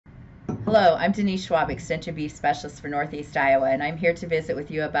Hello, I'm Denise Schwab, Extension Beef Specialist for Northeast Iowa, and I'm here to visit with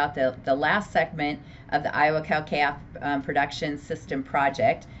you about the last segment of the Iowa Cow-Calf Production System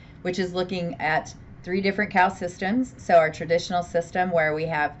Project, which is looking at 3 different cow systems. So our traditional system, where we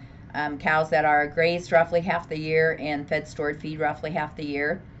have cows that are grazed roughly half the year and fed stored feed roughly half the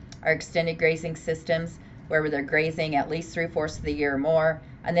year. Our extended grazing systems, where they're grazing at least 3/4 of the year or more,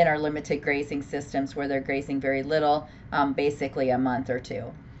 and then our limited grazing systems, where they're grazing very little, basically a month or two.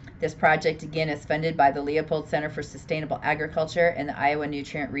 This project, again, is funded by the Leopold Center for Sustainable Agriculture and the Iowa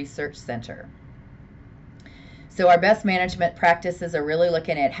Nutrient Research Center. So our best management practices are really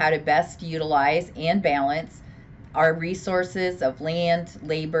looking at how to best utilize and balance our resources of land,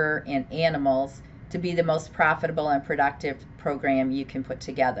 labor, and animals to be the most profitable and productive program you can put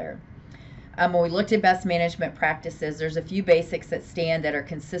together. When we looked at best management practices, there's a few basics that stand that are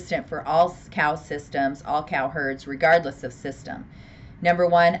consistent for all cow systems, all cow herds, regardless of system. Number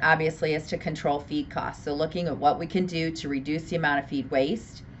one, obviously, is to control feed costs. So looking at what we can do to reduce the amount of feed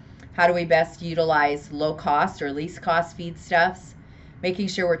waste. How do we best utilize low cost or least cost feedstuffs? Making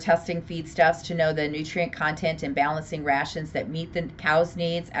sure we're testing feedstuffs to know the nutrient content and balancing rations that meet the cow's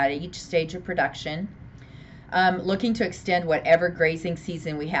needs at each stage of production. Looking to extend whatever grazing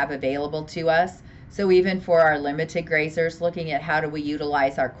season we have available to us. So even for our limited grazers, looking at how do we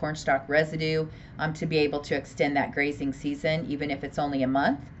utilize our cornstalk residue to be able to extend that grazing season, even if it's only a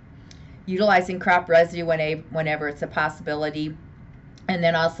month. Utilizing crop residue whenever it's a possibility. And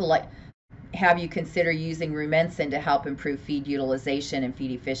then also have you consider using rumensin to help improve feed utilization and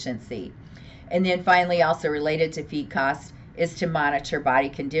feed efficiency. And then finally, also related to feed costs, is to monitor body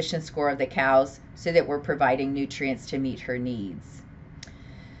condition score of the cows so that we're providing nutrients to meet her needs.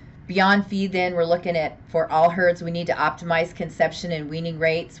 Beyond feed, then, we're looking at, for all herds, we need to optimize conception and weaning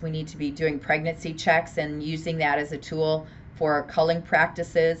rates. We need to be doing pregnancy checks and using that as a tool for culling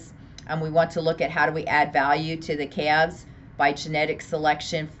practices. We want to look at how do we add value to the calves by genetic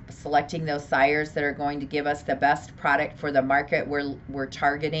selection, selecting those sires that are going to give us the best product for the market we're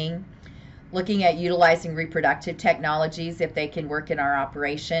targeting. Looking at utilizing reproductive technologies if they can work in our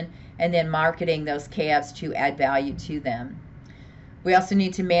operation, and then marketing those calves to add value to them. We also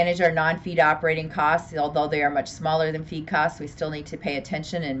need to manage our non-feed operating costs. Although they are much smaller than feed costs, we still need to pay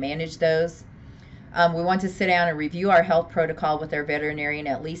attention and manage those. We want to sit down and review our health protocol with our veterinarian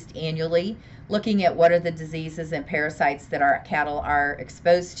at least annually, looking at what are the diseases and parasites that our cattle are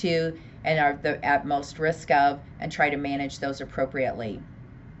exposed to and are at most risk of, and try to manage those appropriately.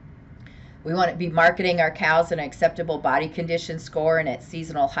 We want to be marketing our cows an acceptable body condition score and at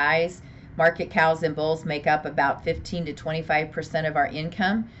seasonal highs. Market cows and bulls make up about 15 to 25% of our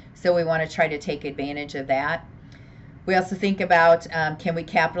income, so we want to try to take advantage of that. We also think about can we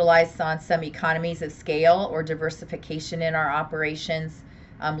capitalize on some economies of scale or diversification in our operations.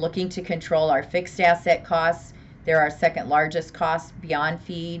 Looking to control our fixed asset costs. They're our second largest cost beyond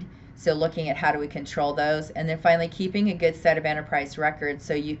feed, so looking at how do we control those. And then finally, keeping a good set of enterprise records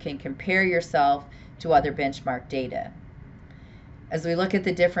so you can compare yourself to other benchmark data. As we look at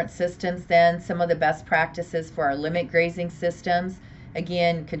the different systems, then some of the best practices for our limit grazing systems,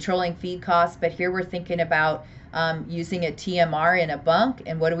 again, controlling feed costs, but here we're thinking about using a TMR in a bunk,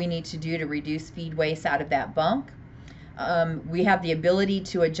 and what do we need to do to reduce feed waste out of that bunk. We have the ability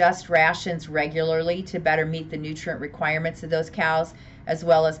to adjust rations regularly to better meet the nutrient requirements of those cows, as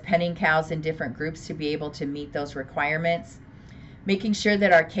well as penning cows in different groups to be able to meet those requirements. Making sure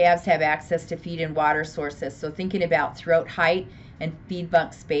that our calves have access to feed and water sources, so thinking about throat height and feed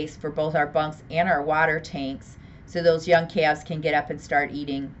bunk space for both our bunks and our water tanks, so those young calves can get up and start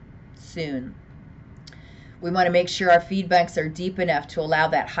eating soon. We want to make sure our feed bunks are deep enough to allow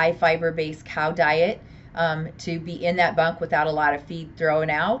that high fiber based cow diet to be in that bunk without a lot of feed thrown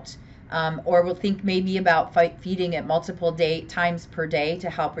out. Or we'll think maybe about feeding it multiple times per day to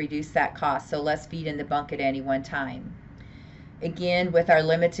help reduce that cost, so less feed in the bunk at any one time. Again, with our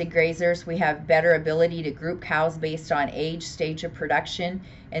limited grazers, we have better ability to group cows based on age, stage of production,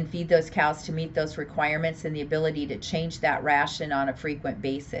 and feed those cows to meet those requirements, and the ability to change that ration on a frequent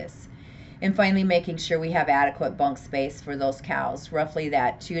basis. And finally, making sure we have adequate bunk space for those cows, roughly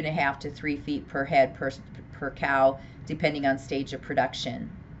that 2.5 to 3 feet per head per cow, depending on stage of production.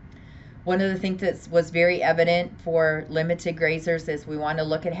 One of the things that was very evident for limited grazers is we want to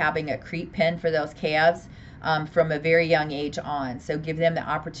look at having a creep pen for those calves from a very young age on. So give them the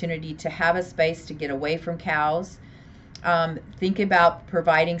opportunity to have a space to get away from cows. Think about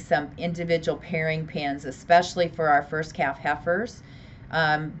providing some individual pairing pens, especially for our first calf heifers.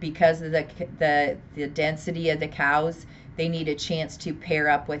 Because of the density of the cows, they need a chance to pair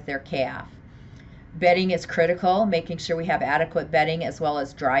up with their calf. Bedding is critical, making sure we have adequate bedding as well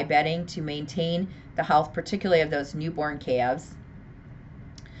as dry bedding to maintain the health, particularly of those newborn calves.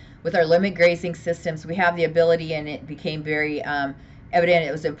 With our limit grazing systems, we have the ability, and it became very evident,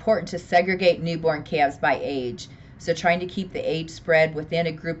 it was important to segregate newborn calves by age. So trying to keep the age spread within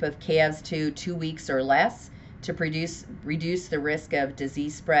a group of calves to 2 weeks or less to reduce the risk of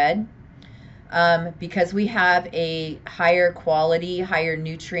disease spread. Because we have a higher quality, higher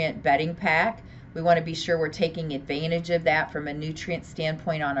nutrient bedding pack, we want to be sure we're taking advantage of that from a nutrient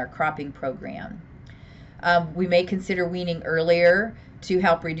standpoint on our cropping program. We may consider weaning earlier to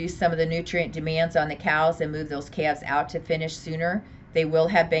help reduce some of the nutrient demands on the cows and move those calves out to finish sooner. They will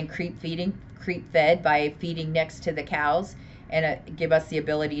have been creep fed by feeding next to the cows, and give us the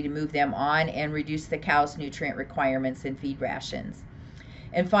ability to move them on and reduce the cows' nutrient requirements in feed rations.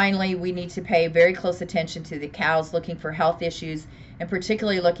 And finally, we need to pay very close attention to the cows looking for health issues, and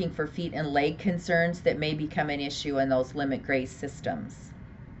particularly looking for feet and leg concerns that may become an issue in those limit graze systems.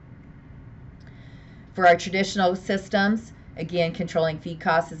 For our traditional systems, again, controlling feed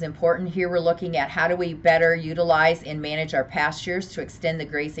costs is important. Here we're looking at how do we better utilize and manage our pastures to extend the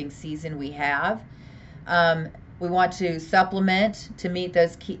grazing season we have. We want to supplement to meet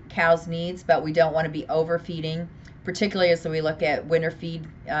those cows' needs, but we don't want to be overfeeding, particularly as we look at winter feed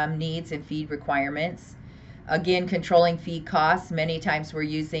needs and feed requirements. Again, controlling feed costs. Many times we're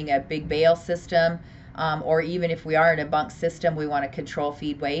using a big bale system, or even if we are in a bunk system, we want to control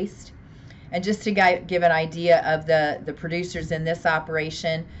feed waste. And just to give an idea of the producers in this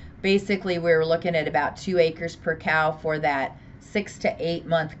operation, basically we're looking at about 2 acres per cow for that 6 to 8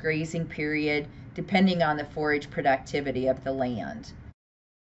 month grazing period, depending on the forage productivity of the land.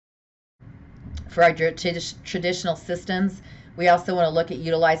 For our traditional systems, we also want to look at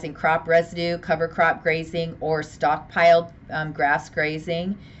utilizing crop residue, cover crop grazing, or stockpiled grass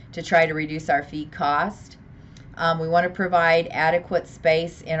grazing to try to reduce our feed cost. We want to provide adequate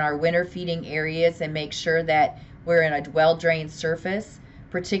space in our winter feeding areas and make sure that we're in a well-drained surface,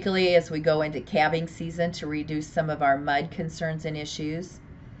 particularly as we go into calving season, to reduce some of our mud concerns and issues.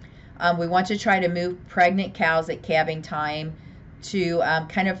 We want to try to move pregnant cows at calving time to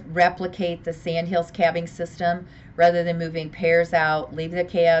kind of replicate the Sandhills calving system, rather than moving pairs out, leave the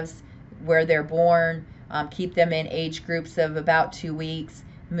calves where they're born, keep them in age groups of about 2 weeks,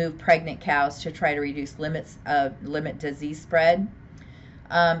 move pregnant cows to try to reduce limit disease spread.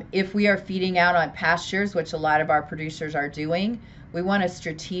 If we are feeding out on pastures, which a lot of our producers are doing, we want to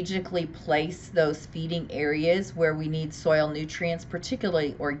strategically place those feeding areas where we need soil nutrients,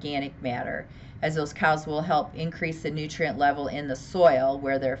 particularly organic matter, as those cows will help increase the nutrient level in the soil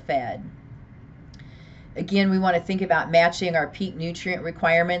where they're fed. Again, we want to think about matching our peak nutrient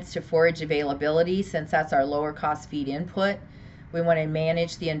requirements to forage availability, since that's our lower cost feed input. We want to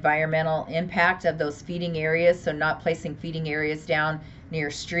manage the environmental impact of those feeding areas, so not placing feeding areas down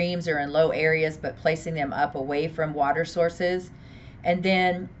near streams or in low areas, but placing them up away from water sources. And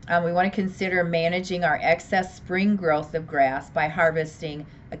then we want to consider managing our excess spring growth of grass by harvesting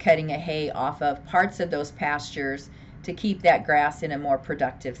cutting a hay off of parts of those pastures to keep that grass in a more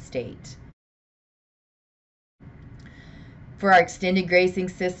productive state. For our extended grazing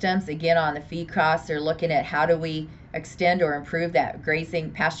systems, again on the feed costs, they're looking at how do we extend or improve that grazing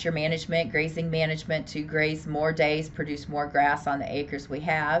pasture management, grazing management to graze more days, produce more grass on the acres we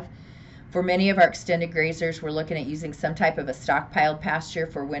have. For many of our extended grazers, we're looking at using some type of a stockpiled pasture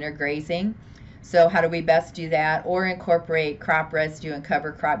for winter grazing. So how do we best do that? Or incorporate crop residue and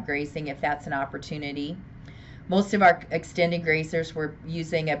cover crop grazing if that's an opportunity. Most of our extended grazers were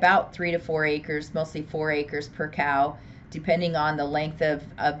using about 3 to 4 acres, mostly 4 acres per cow, depending on the length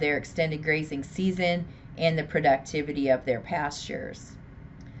of their extended grazing season and the productivity of their pastures.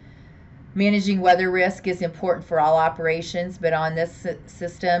 Managing weather risk is important for all operations, but on this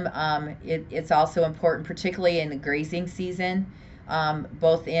system, it's also important, particularly in the grazing season,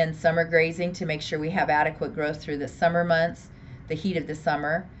 both in summer grazing to make sure we have adequate growth through the summer months, the heat of the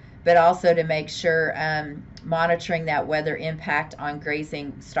summer, but also to make sure monitoring that weather impact on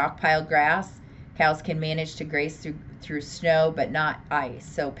grazing stockpiled grass. Cows can manage to graze through snow, but not ice,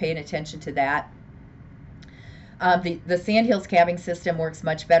 so paying attention to that. The Sandhills calving system works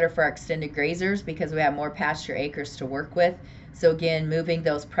much better for our extended grazers because we have more pasture acres to work with. So again, moving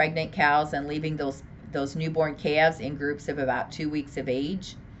those pregnant cows and leaving those newborn calves in groups of about 2 weeks of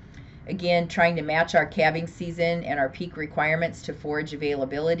age. Again, trying to match our calving season and our peak requirements to forage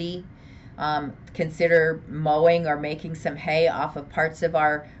availability. Consider mowing or making some hay off of parts of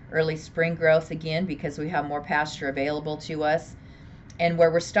our early spring growth, again, because we have more pasture available to us. And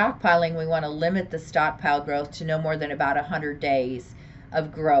where we're stockpiling, we want to limit the stockpile growth to no more than about 100 days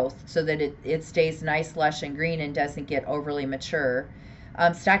of growth so that it stays nice, lush, and green and doesn't get overly mature.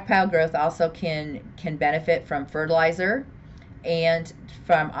 Stockpile growth also can benefit from fertilizer, and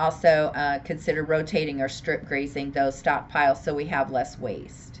from also consider rotating or strip grazing those stockpiles so we have less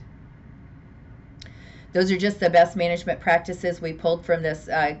waste. Those are just the best management practices we pulled from this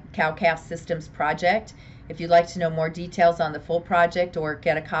cow-calf systems project. If you'd like to know more details on the full project or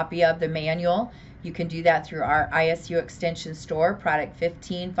get a copy of the manual, you can do that through our ISU Extension store, product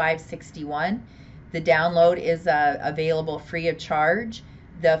 15561. The download is available free of charge.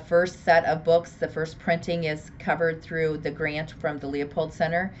 The first set of books, the first printing, is covered through the grant from the Leopold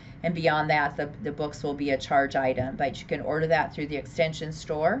Center, and beyond that the books will be a charge item, but you can order that through the Extension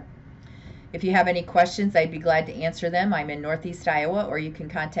store. If you have any questions, I'd be glad to answer them. I'm in Northeast Iowa, or you can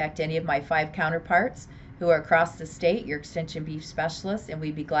contact any of my 5 counterparts who are across the state, your Extension beef specialists, and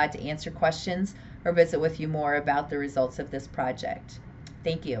we'd be glad to answer questions or visit with you more about the results of this project.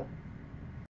 Thank you.